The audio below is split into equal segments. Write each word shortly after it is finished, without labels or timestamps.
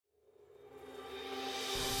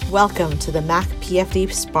Welcome to the Mac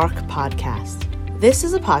PFD Spark podcast. This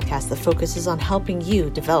is a podcast that focuses on helping you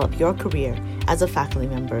develop your career as a faculty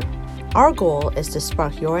member. Our goal is to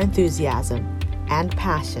spark your enthusiasm and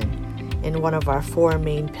passion in one of our four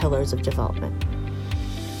main pillars of development: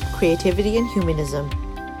 creativity and humanism,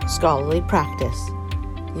 scholarly practice,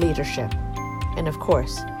 leadership, and of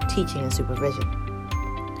course, teaching and supervision.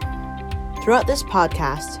 Throughout this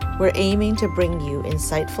podcast, we're aiming to bring you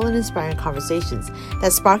insightful and inspiring conversations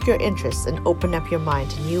that spark your interests and open up your mind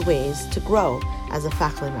to new ways to grow as a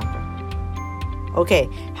faculty member. Okay,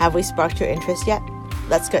 have we sparked your interest yet?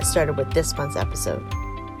 Let's get started with this month's episode.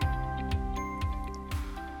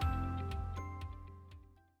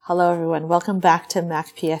 Hello everyone, welcome back to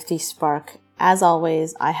Mac PFD Spark. As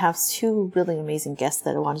always, I have two really amazing guests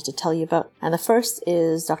that I wanted to tell you about. And the first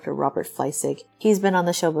is Dr. Robert Fleissig. He's been on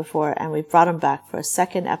the show before, and we brought him back for a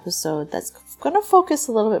second episode that's going to focus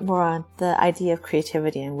a little bit more on the idea of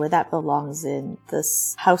creativity and where that belongs in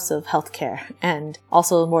this house of healthcare, and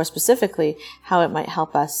also more specifically, how it might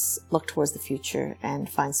help us look towards the future and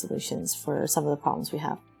find solutions for some of the problems we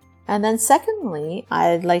have. And then secondly,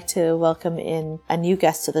 I'd like to welcome in a new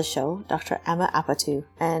guest to the show, Dr. Emma Apatu.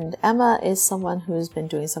 And Emma is someone who's been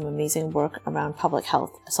doing some amazing work around public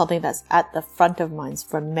health, something that's at the front of minds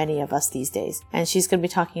for many of us these days. And she's going to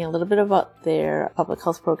be talking a little bit about their public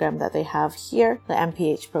health program that they have here, the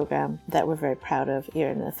MPH program that we're very proud of here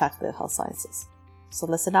in the Faculty of Health Sciences. So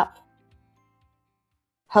listen up.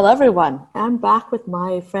 Hello, everyone. I'm back with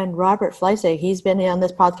my friend Robert Fleissig. He's been on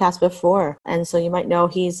this podcast before, and so you might know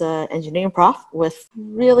he's an engineering prof with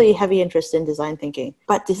really heavy interest in design thinking.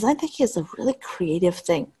 But design thinking is a really creative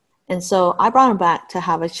thing. And so I brought him back to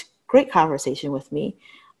have a great conversation with me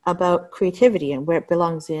about creativity and where it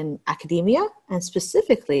belongs in academia and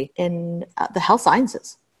specifically in the health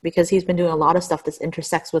sciences, because he's been doing a lot of stuff that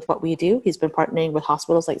intersects with what we do. He's been partnering with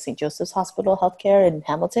hospitals like St. Joseph's Hospital Healthcare in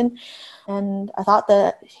Hamilton. And I thought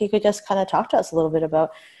that he could just kind of talk to us a little bit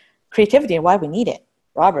about creativity and why we need it.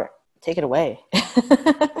 Robert, take it away.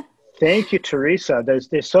 Thank you, Teresa.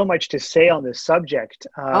 There's so much to say on this subject.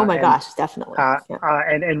 Gosh, definitely.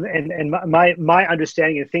 And my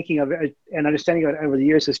understanding and thinking of it and understanding of it over the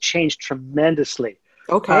years has changed tremendously.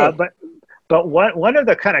 Okay. But one of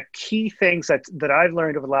the kind of key things that I've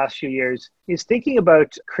learned over the last few years is thinking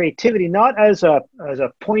about creativity not as a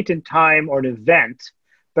point in time or an event,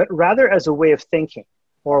 but rather as a way of thinking,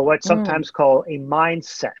 or what's sometimes called a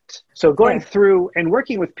mindset. So going through and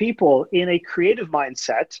working with people in a creative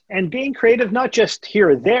mindset and being creative not just here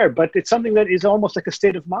or there, but it's something that is almost like a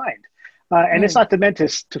state of mind. And it's not meant to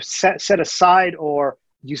set aside or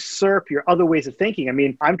usurp your other ways of thinking. I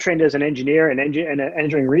mean, I'm trained as an engineer and an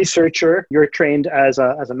engineering researcher. You're trained as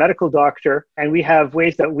a medical doctor, and we have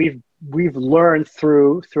ways that we've learned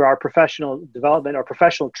through our professional development or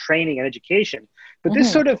professional training and education. But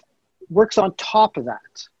this sort of works on top of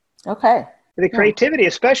that. Okay. The creativity,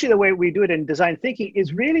 especially the way we do it in design thinking,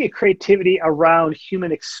 is really a creativity around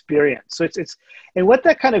human experience. So it's and what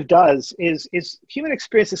that kind of does is human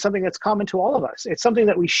experience is something that's common to all of us. It's something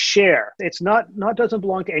that we share. It's not doesn't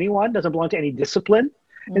belong to anyone, doesn't belong to any discipline.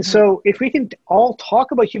 And so if we can all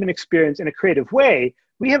talk about human experience in a creative way,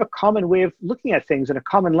 we have a common way of looking at things and a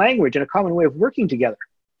common language and a common way of working together.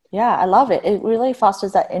 Yeah, I love it. It really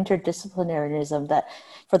fosters that interdisciplinarism that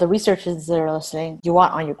for the researchers that are listening, you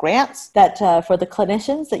want on your grants, that for the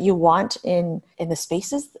clinicians that you want in the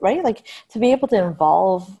spaces, right? Like to be able to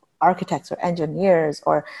involve architects or engineers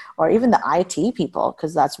or even the IT people,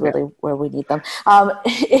 because that's really where we need them,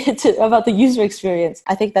 about the user experience.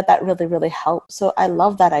 I think that really, really helps. So I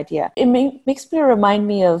love that idea. It makes me remind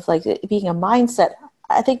me of like it being a mindset.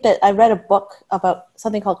 I think that I read a book about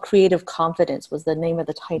something called Creative Confidence was the name of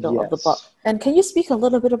the title of the book. And can you speak a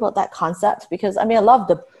little bit about that concept? Because I mean, I love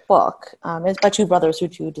the book. It's by two brothers who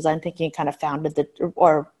do design thinking, kind of founded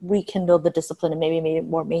or rekindled the discipline and maybe made it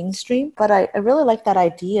more mainstream. But I really like that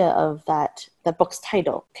idea of that book's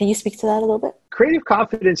title. Can you speak to that a little bit? Creative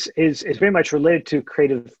confidence is very much related to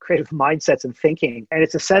creative mindsets and thinking. And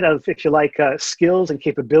it's a set of, if you like, skills and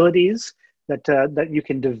capabilities that you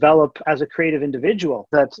can develop as a creative individual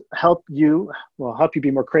that help you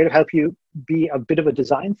be more creative, help you be a bit of a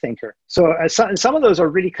design thinker. So some of those are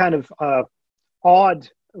really kind of odd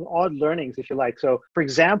learnings, if you like. So for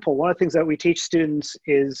example, one of the things that we teach students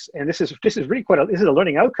is, and this is really this is a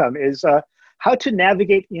learning outcome, is how to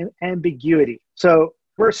navigate in ambiguity. So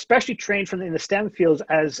we're especially trained in the STEM fields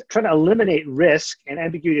as trying to eliminate risk and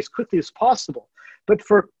ambiguity as quickly as possible. But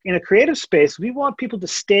in a creative space, we want people to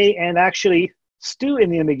stay and actually stew in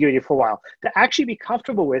the ambiguity for a while, to actually be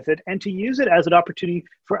comfortable with it and to use it as an opportunity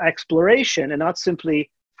for exploration and not simply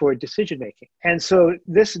for decision making. And so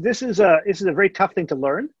this is a very tough thing to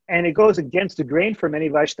learn, and it goes against the grain for many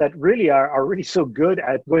of us that really are really so good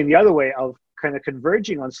at going the other way of kind of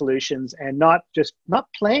converging on solutions and not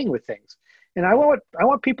playing with things. And I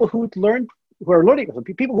want people who are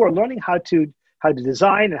learning how to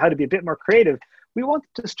design and how to be a bit more creative. We want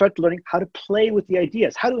to start learning how to play with the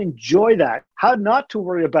ideas, how to enjoy that, how not to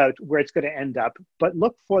worry about where it's going to end up, but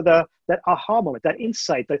look for that aha moment, that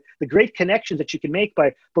insight, the great connections that you can make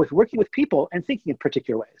by both working with people and thinking in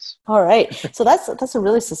particular ways. All right. So that's a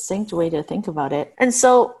really succinct way to think about it. And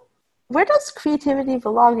so where does creativity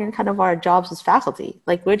belong in kind of our jobs as faculty?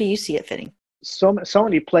 Like, where do you see it fitting? So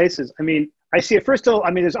many places. I mean, I see it first of all,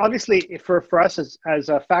 I mean, there's obviously for us as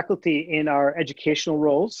a faculty in our educational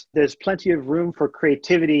roles, there's plenty of room for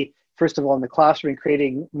creativity, first of all, in the classroom,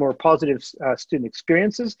 creating more positive student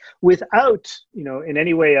experiences without, in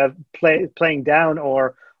any way of playing down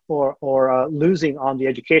or losing on the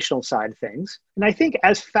educational side of things. And I think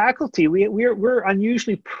as faculty, we're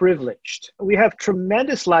unusually privileged. We have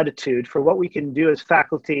tremendous latitude for what we can do as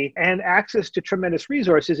faculty and access to tremendous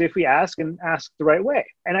resources if we ask the right way.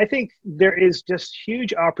 And I think there is just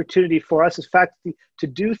huge opportunity for us as faculty to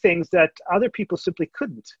do things that other people simply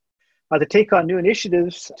couldn't, to take on new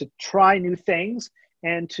initiatives, to try new things,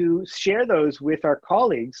 and to share those with our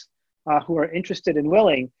colleagues who are interested and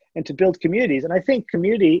willing, and to build communities. And I think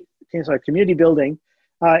community building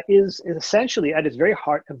is essentially at its very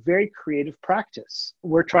heart a very creative practice.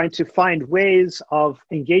 We're trying to find ways of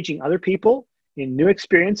engaging other people in new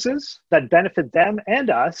experiences that benefit them and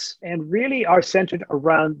us, and really are centered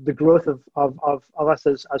around the growth of us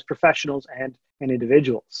as professionals and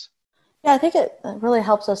individuals. Yeah, I think it really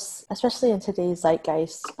helps us, especially in today's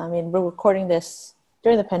zeitgeist. I mean, we're recording this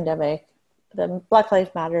during the pandemic. The Black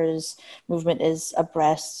Lives Matters movement is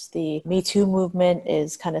abreast. The Me Too movement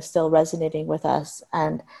is kind of still resonating with us.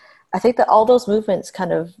 And I think that all those movements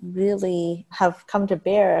kind of really have come to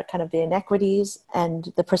bear kind of the inequities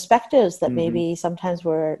and the perspectives that maybe sometimes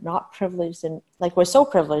we're not privileged, and like we're so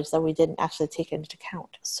privileged that we didn't actually take into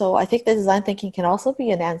account. So I think that design thinking can also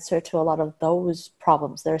be an answer to a lot of those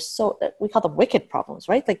problems. We call them wicked problems,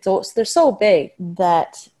 right? Like they're so big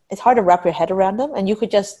that it's hard to wrap your head around them. And you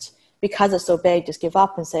could just, because it's so big, just give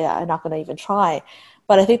up and say, I'm not going to even try.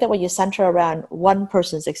 But I think that when you center around one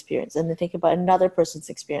person's experience and then think about another person's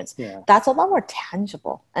experience, that's a lot more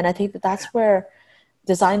tangible. And I think that that's where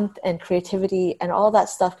design and creativity and all that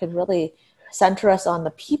stuff can really center us on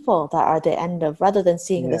the people that are the end of, rather than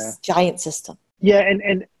seeing this giant system. Yeah,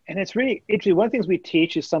 and it's really interesting. One of the things we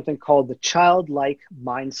teach is something called the childlike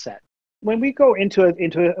mindset. When we go into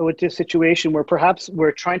a situation where perhaps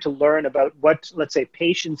we're trying to learn about what, let's say,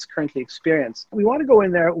 patients currently experience, we want to go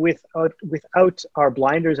in there without our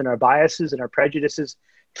blinders and our biases and our prejudices,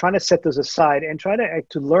 trying to set those aside and try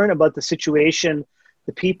to learn about the situation,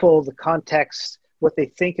 the people, the context, what they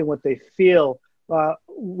think and what they feel,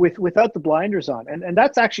 without the blinders on. And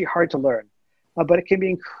that's actually hard to learn. But it can be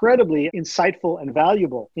incredibly insightful and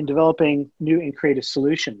valuable in developing new and creative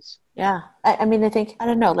solutions. Yeah. I mean, I think, I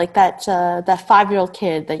don't know, like that 5-year-old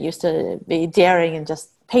kid that used to be daring and just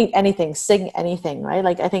paint anything, sing anything, right?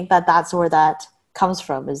 Like, I think that's where that comes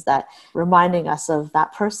from, is that reminding us of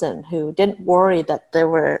that person who didn't worry that there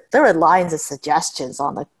were lines and suggestions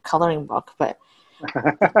on the coloring book, but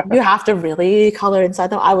you have to really color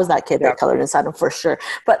inside them. I was that kid that colored inside them for sure.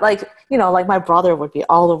 But like my brother would be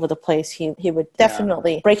all over the place. He would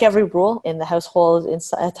definitely break every rule in the household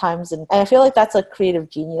at times. And I feel like that's a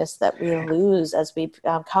creative genius that we lose as we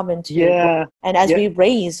come into and as we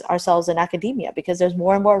raise ourselves in academia, because there's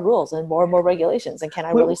more and more rules and more regulations. And can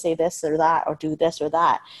I really say this or that or do this or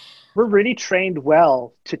that? We're really trained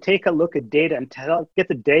well to take a look at data and get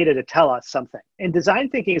the data to tell us something. And design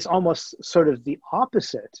thinking is almost sort of the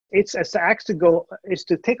opposite. It's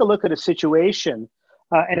to take a look at a situation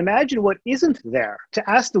and imagine what isn't there, to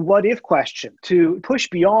ask the what if question, to push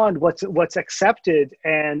beyond what's accepted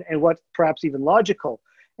and what perhaps even logical,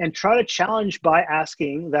 and try to challenge by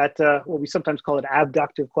asking that what we sometimes call an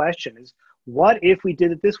abductive question is, what if we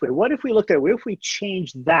did it this way? What if we looked at it? What if we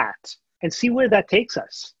changed that and see where that takes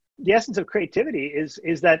us? The essence of creativity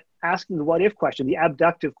is that asking the what if question, the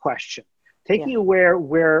abductive question, taking you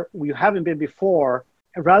where you haven't been before,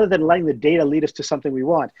 rather than letting the data lead us to something we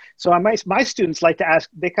want. So my students like to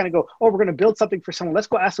ask, they kind of go, we're going to build something for someone. Let's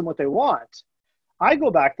go ask them what they want. I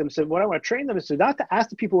go back to them and say, what I want to train them is to not to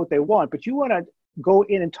ask the people what they want, but you want to go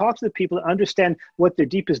in and talk to the people and understand what their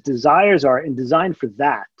deepest desires are and design for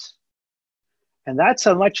that. And that's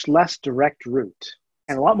a much less direct route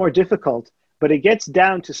and a lot more difficult. But it gets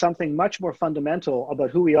down to something much more fundamental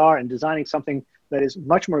about who we are and designing something that is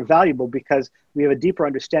much more valuable because we have a deeper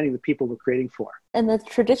understanding of the people we're creating for. And the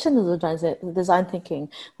tradition of the design thinking,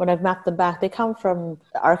 when I've mapped them back, they come from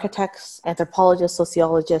architects, anthropologists,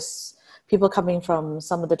 sociologists, people coming from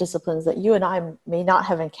some of the disciplines that you and I may not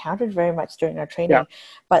have encountered very much during our training,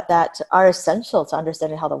 but that are essential to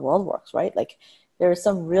understanding how the world works, right? Like there is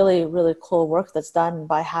some really, really cool work that's done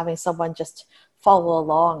by having someone just follow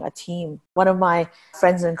along a team. One of my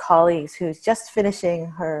friends and colleagues who's just finishing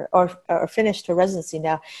her or finished her residency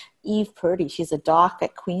now, Eve Purdy, she's a doc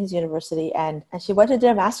at Queen's University, and she went to do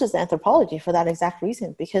a master's in anthropology for that exact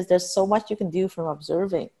reason, because there's so much you can do from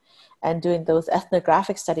observing and doing those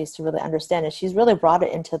ethnographic studies to really understand it. She's really brought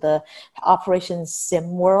it into the Operation Sim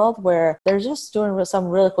world, where they're just doing some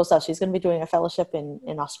really cool stuff. She's going to be doing a fellowship in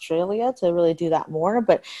Australia to really do that more,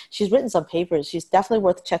 but she's written some papers. She's definitely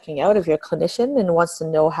worth checking out if you're a clinician and wants to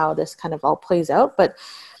know how this kind of all plays out. But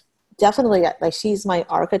definitely, like, she's my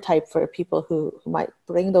archetype for people who might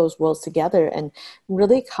bring those worlds together and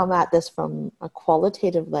really come at this from a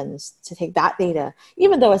qualitative lens to take that data,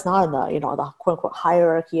 even though it's not in the, the quote unquote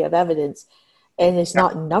hierarchy of evidence and it's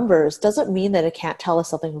not in numbers, doesn't mean that it can't tell us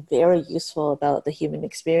something very useful about the human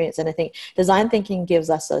experience. And I think design thinking gives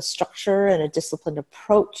us a structure and a disciplined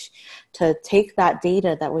approach to take that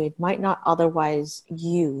data that we might not otherwise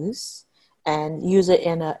use and use it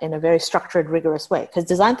in a very structured, rigorous way. Because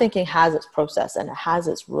design thinking has its process and it has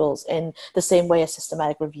its rules in the same way a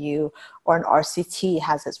systematic review or an RCT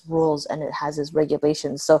has its rules and it has its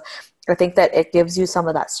regulations. So I think that it gives you some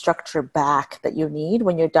of that structure back that you need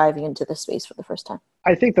when you're diving into the space for the first time.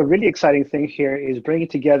 I think the really exciting thing here is bringing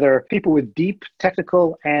together people with deep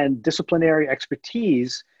technical and disciplinary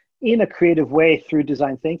expertise in a creative way through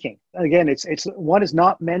design thinking. Again, it's one is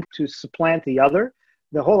not meant to supplant the other.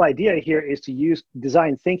 The whole idea here is to use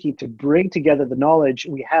design thinking to bring together the knowledge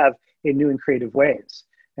we have in new and creative ways.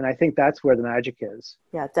 And I think that's where the magic is.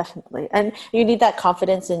 Yeah, definitely. And you need that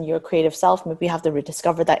confidence in your creative self. Maybe you have to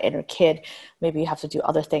rediscover that inner kid. Maybe you have to do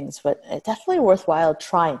other things, but it's definitely worthwhile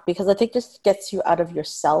trying, because I think this gets you out of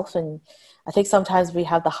yourself. And I think sometimes we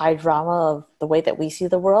have the high drama of the way that we see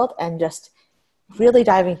the world, and just really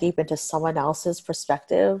diving deep into someone else's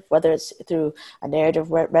perspective, whether it's through a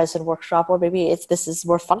narrative resident workshop, or maybe this is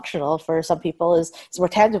more functional for some people, it's more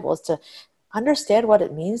tangible, is to understand what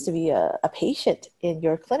it means to be a patient in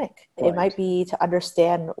your clinic. Right. It might be to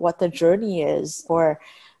understand what the journey is for,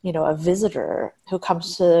 a visitor who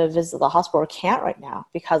comes to visit the hospital or can't right now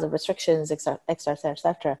because of restrictions, et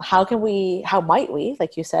cetera. How might we,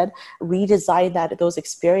 like you said, redesign those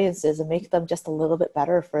experiences and make them just a little bit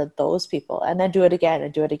better for those people, and then do it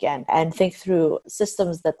again and think through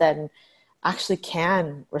systems that then actually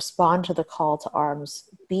can respond to the call to arms,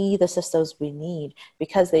 be the systems we need,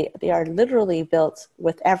 because they are literally built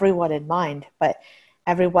with everyone in mind, but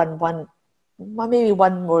everyone maybe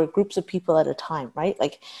one more groups of people at a time, right?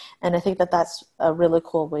 And I think that's a really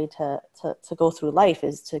cool way to go through life,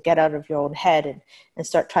 is to get out of your own head and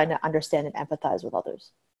start trying to understand and empathize with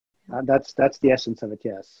others. That's the essence of it,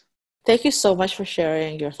 yes. Thank you so much for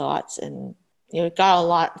sharing your thoughts, and got a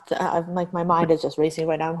lot. My mind is just racing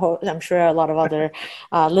right now. I'm sure a lot of other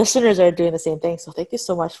listeners are doing the same thing. So thank you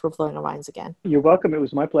so much for blowing our minds again. You're welcome. It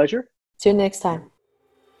was my pleasure. See you next time.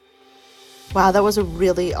 Wow, that was a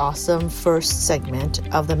really awesome first segment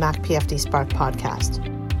of the MacPFD Spark podcast.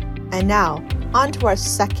 And now, on to our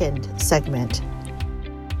second segment.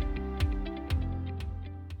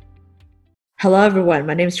 Hello, everyone.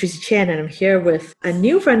 My name is Tracy Chan, and I'm here with a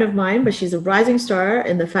new friend of mine, but she's a rising star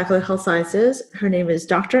in the Faculty of Health Sciences. Her name is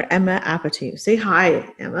Dr. Emma Apatou. Say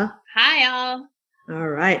hi, Emma. Hi, all. All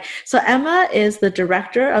right. So Emma is the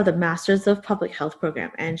director of the Masters of Public Health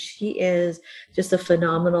program, and she is just a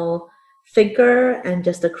phenomenal thinker and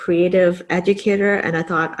just a creative educator. And I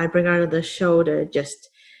thought I'd bring her to the show to just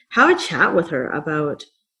have a chat with her about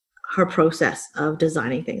her process of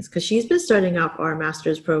designing things, because she's been starting up our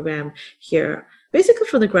master's program here basically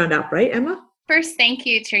from the ground up, right, Emma? First, thank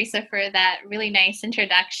you, Teresa, for that really nice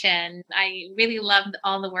introduction. I really loved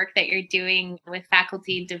all the work that you're doing with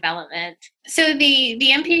faculty development. So the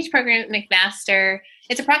MPH program at McMaster,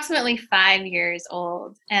 it's approximately 5 years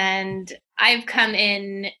old, and I've come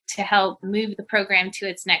in to help move the program to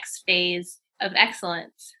its next phase of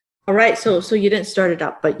excellence. All right. So you didn't start it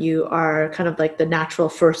up, but you are kind of like the natural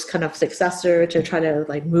first kind of successor to try to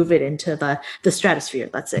move it into the stratosphere,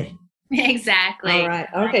 let's say. Exactly. All right.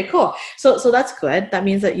 Okay, cool. So that's good. That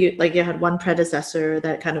means that you had one predecessor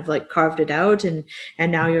that kind of carved it out, and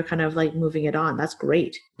now you're kind of moving it on. That's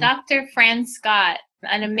great. Dr. Fran Scott,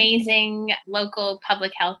 an amazing local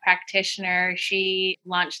public health practitioner, she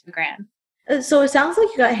launched the program. So it sounds like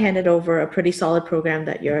you got handed over a pretty solid program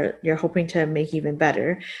that you're hoping to make even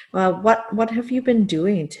better. What have you been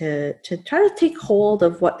doing to try to take hold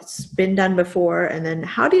of what's been done before, and then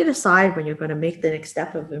how do you decide when you're going to make the next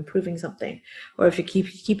step of improving something, or if you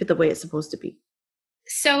keep it the way it's supposed to be?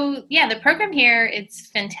 So yeah, the program here, it's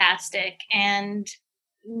fantastic. And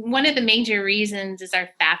one of the major reasons is our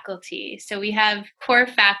faculty. So we have core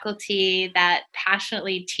faculty that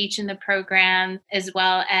passionately teach in the program, as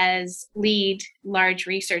well as lead large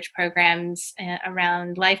research programs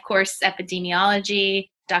around life course epidemiology.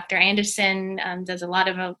 Dr. Anderson does a lot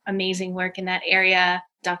of amazing work in that area.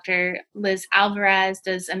 Dr. Liz Alvarez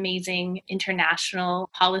does amazing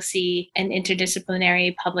international policy and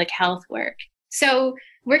interdisciplinary public health work. So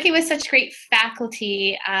working with such great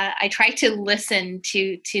faculty, I try to listen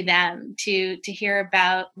to them to hear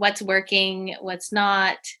about what's working, what's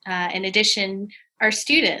not. In addition, our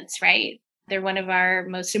students, right? They're one of our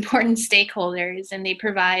most important stakeholders, and they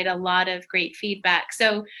provide a lot of great feedback.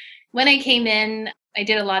 So when I came in, I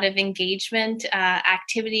did a lot of engagement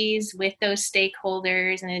activities with those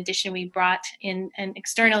stakeholders. In addition, we brought in an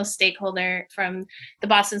external stakeholder from the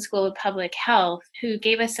Boston School of Public Health who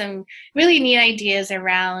gave us some really neat ideas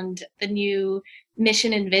around the new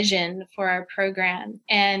mission and vision for our program.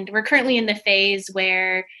 And we're currently in the phase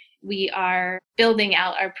where we are building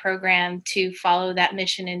out our program to follow that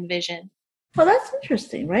mission and vision. Well, that's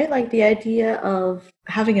interesting, right? Like the idea of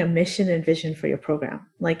having a mission and vision for your program.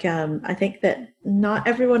 Like, I think that not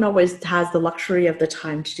everyone always has the luxury of the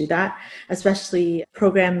time to do that, especially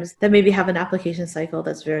programs that maybe have an application cycle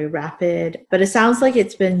that's very rapid. But it sounds like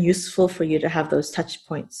it's been useful for you to have those touch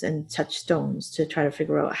points and touchstones to try to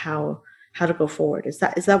figure out how to go forward. Is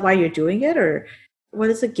that why you're doing it, or what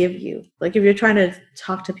does it give you? Like if you're trying to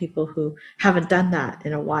talk to people who haven't done that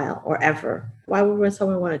in a while or ever, why would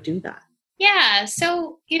someone want to do that? Yeah,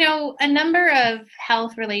 so, a number of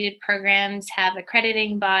health related programs have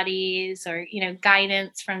accrediting bodies or,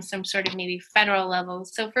 guidance from some sort of maybe federal level.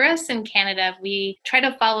 So for us in Canada, we try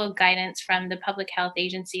to follow guidance from the Public Health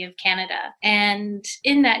Agency of Canada. And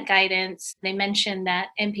in that guidance, they mentioned that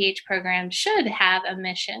MPH programs should have a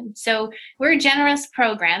mission. So we're a generous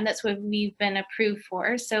program. That's what we've been approved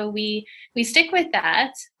for. So we stick with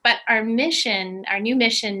that. But our mission, our new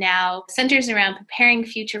mission now, centers around preparing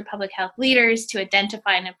future public health leaders to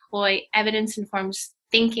identify and employ evidence-informed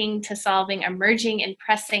thinking to solving emerging and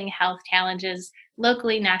pressing health challenges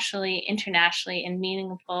locally, nationally, internationally, in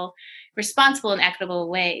meaningful, responsible, and equitable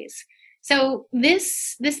ways. So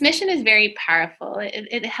this mission is very powerful.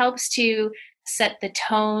 It helps to set the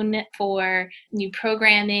tone for new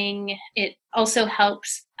programming. It also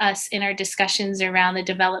helps us in our discussions around the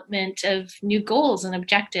development of new goals and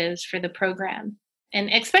objectives for the program. And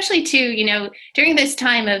especially too, during this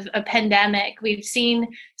time of a pandemic, we've seen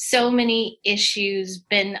so many issues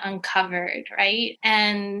been uncovered, right?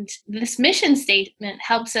 And this mission statement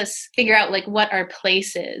helps us figure out like what our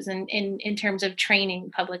place is in terms of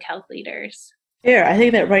training public health leaders. Yeah, I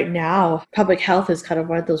think that right now, public health is kind of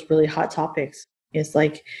one of those really hot topics. It's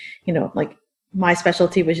like, like my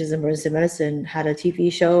specialty, which is emergency medicine, had a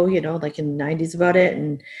TV show, like in the 90s about it.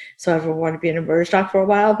 And so everyone wanted to be an emergency doc for a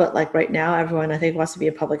while. But like right now, everyone, I think, wants to be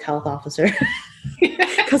a public health officer.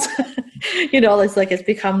 Because, it's like it's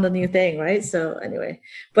become the new thing, right? So anyway,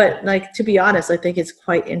 but like to be honest, I think it's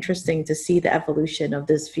quite interesting to see the evolution of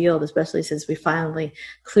this field, especially since we finally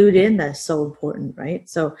clued in that it's so important, right?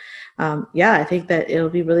 So yeah, I think that it'll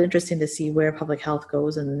be really interesting to see where public health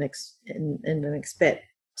goes in the next bit.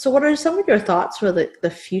 So what are some of your thoughts for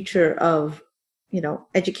the future of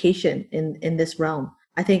education in this realm?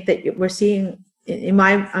 I think that we're seeing in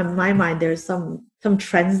my mind there's some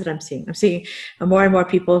trends that I'm seeing. I'm seeing more and more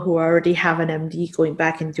people who already have an MD going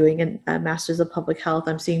back and doing a master's of public health.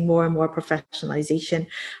 I'm seeing more and more professionalization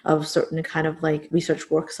of certain kind of like research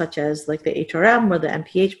work, such as like the HRM or the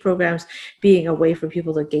MPH programs, being a way for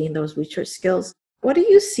people to gain those research skills. What do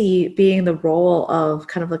you see being the role of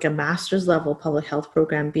kind of like a master's level public health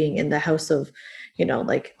program being in the house of,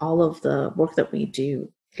 like all of the work that we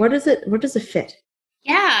do? Where does it fit?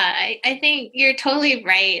 Yeah, I think you're totally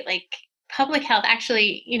right. Like public health,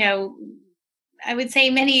 actually, I would say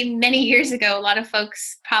many, many years ago, a lot of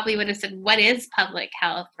folks probably would have said, what is public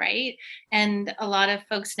health, right? And a lot of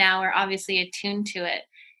folks now are obviously attuned to it.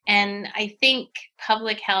 And I think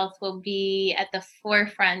public health will be at the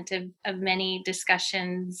forefront of many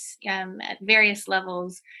discussions at various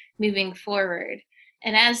levels moving forward.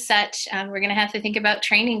 And as such, we're going to have to think about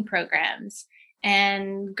training programs.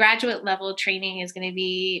 And graduate level training is going to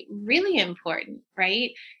be really important, right?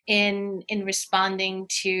 In responding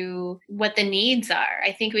to what the needs are.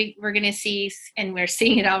 I think we're going to see, and we're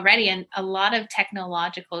seeing it already, and a lot of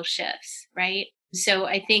technological shifts, right? So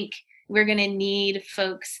I think we're going to need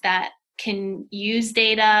folks that can use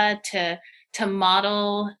data to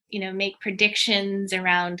model, make predictions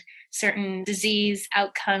around certain disease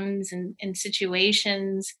outcomes and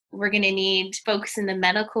situations. We're going to need folks in the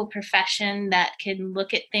medical profession that can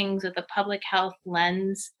look at things with a public health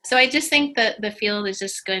lens. So I just think that the field is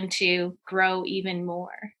just going to grow even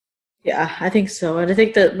more. Yeah, I think so. And I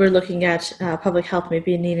think that we're looking at public health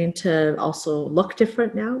maybe needing to also look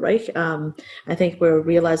different now, right? I think we're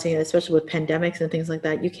realizing, especially with pandemics and things like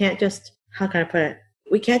that, you can't just, how can I put it?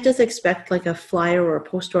 We can't just expect like a flyer or a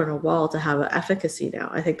poster on a wall to have an efficacy now.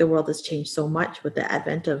 I think the world has changed so much with the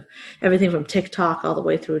advent of everything from TikTok all the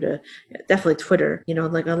way through to definitely Twitter.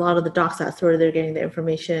 Like a lot of the docs, that's where they're getting the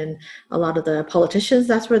information. A lot of the politicians,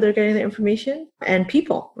 that's where they're getting the information, and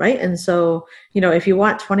people, right? And so, if you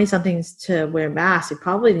want 20 somethings to wear masks, you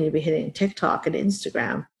probably need to be hitting TikTok and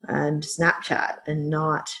Instagram and Snapchat and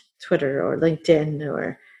not Twitter or LinkedIn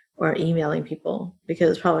or emailing people,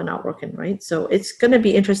 because it's probably not working, right? So it's going to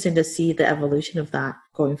be interesting to see the evolution of that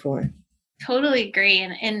going forward. Totally agree.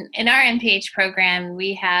 And in our MPH program,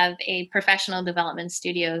 we have a professional development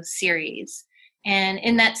studio series. And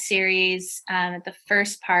in that series, the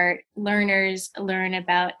first part, learners learn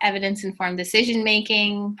about evidence-informed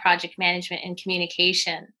decision-making, project management, and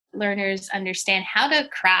communication. Learners understand how to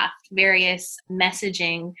craft various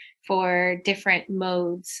messaging for different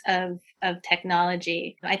modes of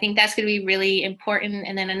technology. I think that's going to be really important.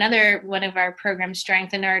 And then another one of our program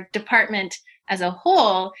strengths in our department as a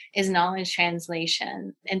whole is knowledge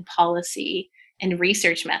translation and policy and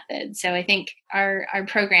research methods. So I think our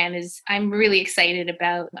program I'm really excited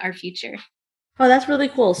about our future. Oh, that's really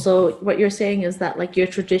cool. So what you're saying is that like your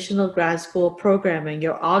traditional grad school programming,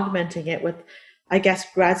 you're augmenting it with, I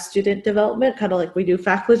guess, grad student development, kind of like we do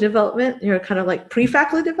faculty development. You're kind of like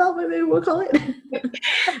pre-faculty development, maybe we'll call it.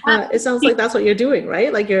 It sounds like that's what you're doing,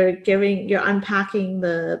 right? Like you're unpacking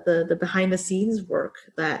the behind the scenes work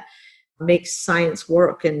that makes science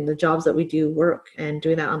work and the jobs that we do work, and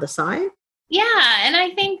doing that on the side. Yeah. And I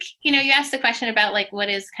think, you asked the question about like, what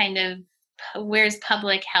is kind of, where's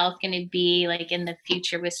public health going to be like in the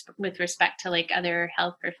future with respect to like other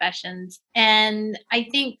health professions. And I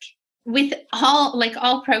think with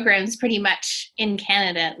all programs pretty much in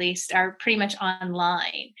Canada, at least, are pretty much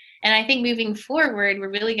online. And I think moving forward, we're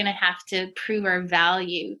really going to have to prove our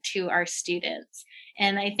value to our students.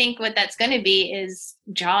 And I think what that's going to be is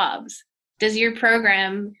jobs. Does your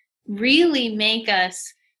program really make us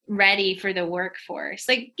ready for the workforce?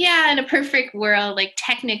 Like, yeah, in a perfect world, like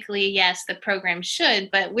technically, yes, the program should,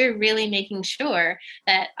 but we're really making sure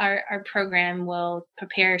that our program will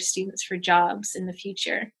prepare students for jobs in the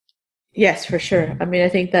future. Yes, for sure. I mean, I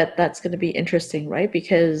think that that's going to be interesting, right?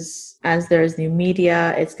 Because as there's new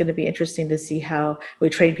media, it's going to be interesting to see how we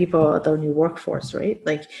train people at the new workforce, right?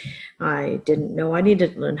 Like, I didn't know I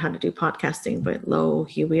needed to learn how to do podcasting, but lo,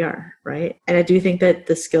 here we are, right? And I do think that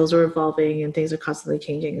the skills are evolving and things are constantly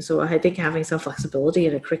changing. So I think having some flexibility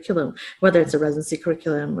in a curriculum, whether it's a residency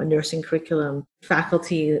curriculum, a nursing curriculum,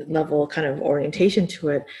 faculty level kind of orientation to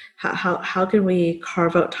it, how can we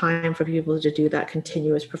carve out time for people to do that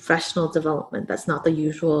continuous professional development that's not the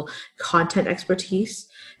usual content expertise,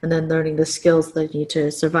 and then learning the skills that you need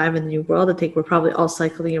to survive in the new world? I think we're probably all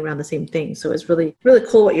cycling around the same thing. So it's really, really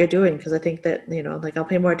cool what you're doing, because I think that, like, I'll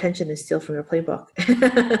pay more attention and steal from your playbook.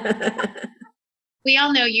 We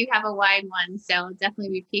all know you have a wide one, so I'll definitely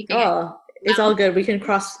be peeking. It's all good. We can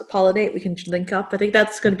cross-pollinate. We can link up. I think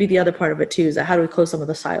that's going to be the other part of it too, is that how do we close some of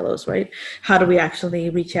the silos, right? How do we actually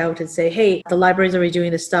reach out and say, hey, the libraries are redoing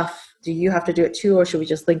this stuff. Do you have to do it too, or should we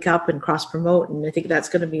just link up and cross-promote? And I think that's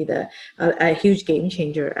going to be a huge game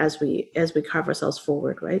changer as we carve ourselves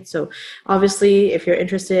forward, right? So obviously, if you're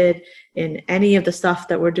interested in any of the stuff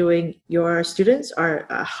that we're doing, your students are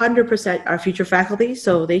 100% our future faculty,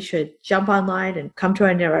 so they should jump online and come to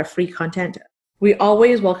our free content. We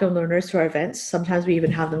always welcome learners to our events. Sometimes we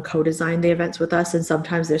even have them co-design the events with us, and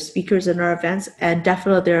sometimes they're speakers in our events, and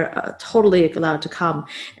definitely they're totally allowed to come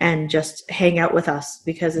and just hang out with us,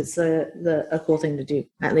 because it's a cool thing to do.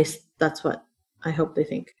 At least that's what I hope they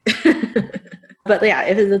think. But yeah,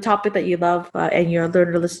 if it's a topic that you love and you're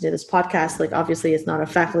learning to listen to this podcast, like obviously it's not a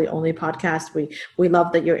faculty only podcast. We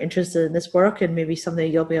love that you're interested in this work and maybe someday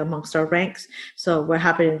you'll be amongst our ranks. So we're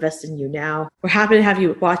happy to invest in you now. We're happy to have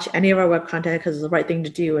you watch any of our web content because it's the right thing to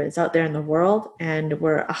do. It's out there in the world. And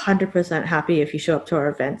we're 100% happy if you show up to our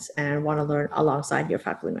events and want to learn alongside your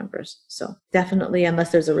faculty members. So definitely,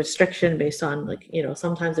 unless there's a restriction based on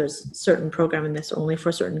sometimes there's certain programming that's only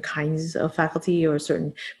for certain kinds of faculty or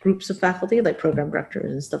certain groups of faculty, like program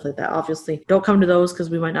directors and stuff like that. Obviously, don't come to those because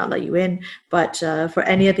we might not let you in. But for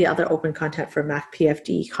any of the other open content for Mac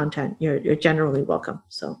PFD content, you're generally welcome.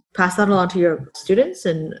 So pass that along to your students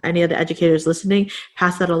and any of the educators listening.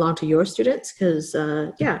 Pass that along to your students because,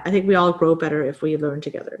 I think we all grow better if we learn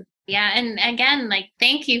together. Yeah. And again,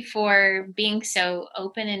 thank you for being so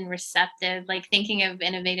open and receptive, thinking of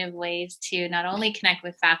innovative ways to not only connect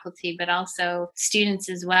with faculty, but also students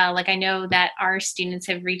as well. I know that our students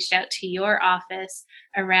have reached out to your office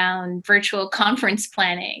around virtual conference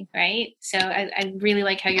planning, right? So I really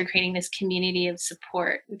like how you're creating this community of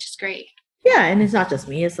support, which is great. Yeah, and it's not just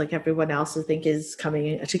me. It's like everyone else I think is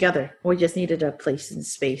coming together. We just needed a place and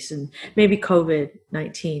space and maybe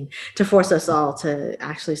COVID-19 to force us all to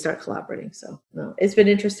actually start collaborating. So it's been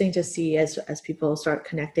interesting to see as people start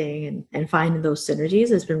connecting and finding those synergies.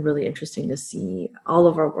 It's been really interesting to see all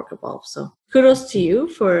of our work evolve. So kudos to you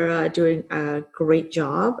for doing a great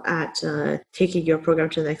job at taking your program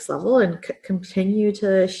to the next level and continue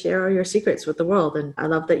to share your secrets with the world. And I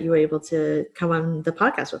love that you were able to come on the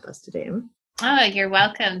podcast with us today, Emma. Oh, you're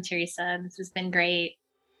welcome, Teresa. This has been great.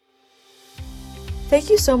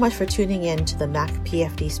 Thank you so much for tuning in to the Mac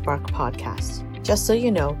PFD Spark podcast. Just so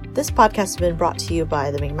you know, this podcast has been brought to you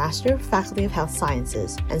by the McMaster Faculty of Health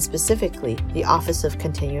Sciences and specifically the Office of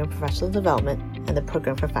Continuing Professional Development and the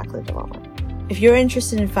Program for Faculty Development. If you're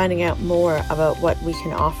interested in finding out more about what we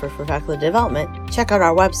can offer for faculty development, check out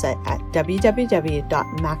our website at www.macpfd.ca.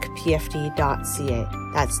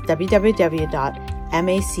 That's www.macpfd.ca.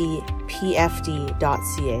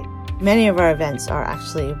 Many of our events are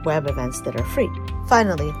actually web events that are free.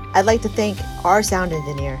 Finally, I'd like to thank our sound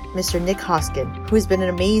engineer, Mr. Nick Hoskin, who has been an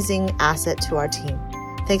amazing asset to our team.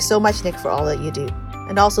 Thanks so much, Nick, for all that you do.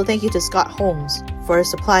 And also thank you to Scott Holmes for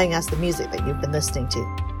supplying us the music that you've been listening to.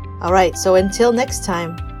 All right, so until next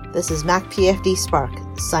time, this is Mac PFD Spark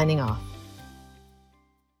signing off.